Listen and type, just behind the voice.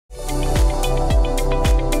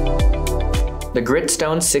The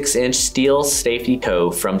Gritstone 6-inch steel safety toe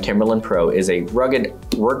from Timberland Pro is a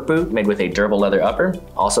rugged work boot made with a durable leather upper.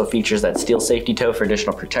 Also features that steel safety toe for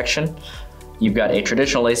additional protection. You've got a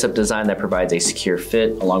traditional lace-up design that provides a secure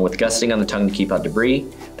fit, along with gusseting on the tongue to keep out debris,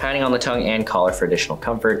 padding on the tongue and collar for additional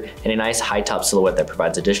comfort, and a nice high-top silhouette that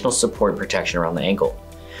provides additional support and protection around the ankle.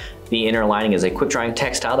 The inner lining is a quick-drying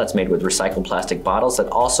textile that's made with recycled plastic bottles that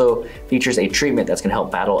also features a treatment that's gonna help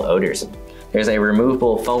battle odors. There's a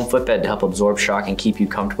removable foam footbed to help absorb shock and keep you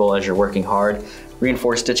comfortable as you're working hard.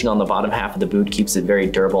 Reinforced stitching on the bottom half of the boot keeps it very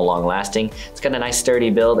durable and long lasting. It's got a nice sturdy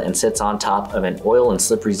build and sits on top of an oil and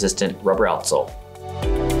slip resistant rubber outsole.